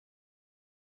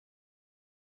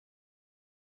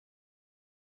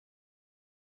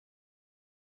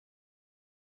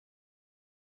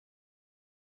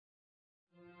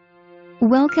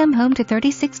Welcome home to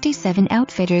 3067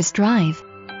 Outfitters Drive.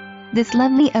 This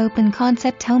lovely open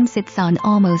concept home sits on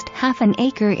almost half an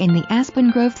acre in the Aspen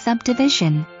Grove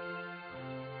subdivision.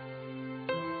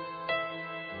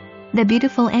 The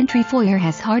beautiful entry foyer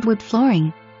has hardwood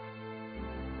flooring.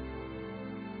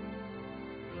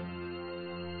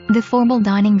 The formal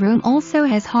dining room also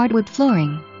has hardwood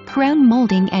flooring, crown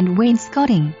molding and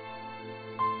wainscoting.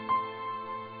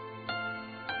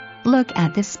 Look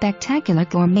at this spectacular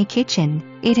gourmet kitchen.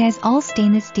 It has all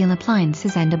stainless steel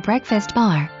appliances and a breakfast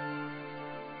bar.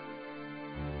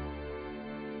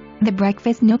 The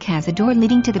breakfast nook has a door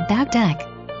leading to the back deck.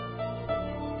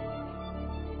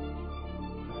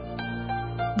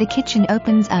 The kitchen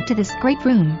opens up to this great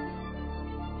room.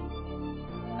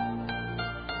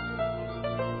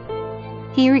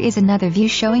 Here is another view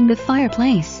showing the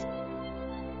fireplace.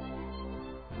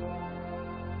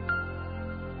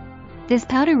 This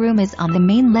powder room is on the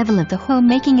main level of the home,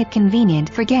 making it convenient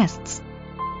for guests.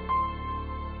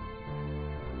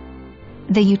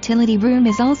 The utility room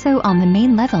is also on the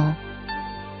main level.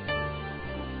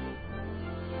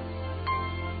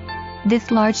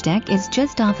 This large deck is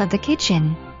just off of the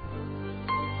kitchen.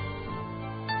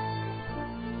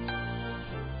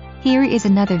 Here is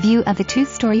another view of the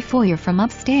two-story foyer from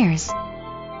upstairs.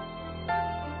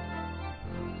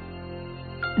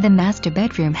 The master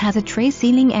bedroom has a tray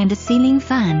ceiling and a ceiling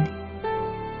fan.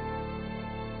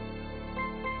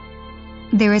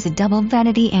 There is a double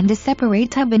vanity and a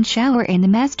separate tub and shower in the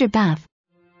master bath.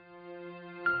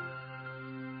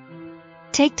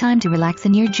 Take time to relax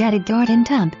in your jetted garden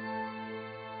tub.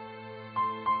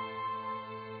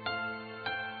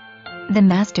 The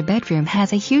master bedroom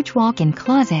has a huge walk-in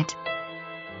closet.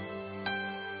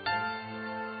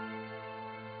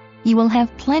 You will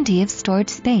have plenty of storage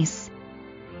space.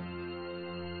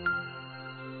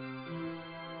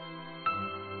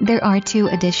 There are 2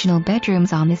 additional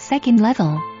bedrooms on the second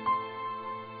level.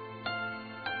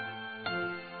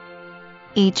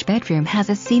 Each bedroom has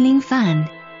a ceiling fan.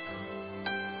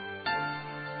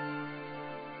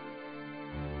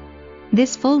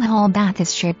 This full hall bath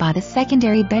is shared by the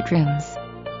secondary bedrooms.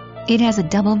 It has a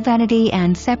double vanity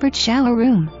and separate shower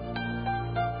room.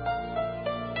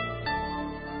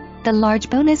 The large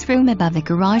bonus room above the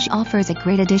garage offers a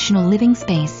great additional living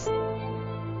space.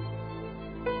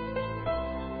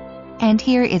 And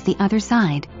here is the other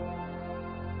side.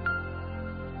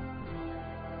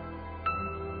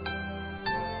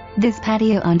 This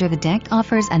patio under the deck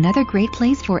offers another great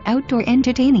place for outdoor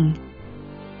entertaining.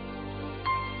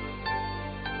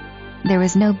 There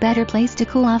is no better place to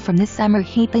cool off from the summer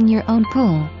heat than your own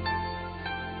pool.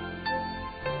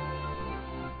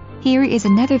 Here is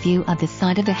another view of the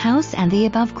side of the house and the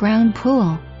above-ground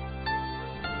pool.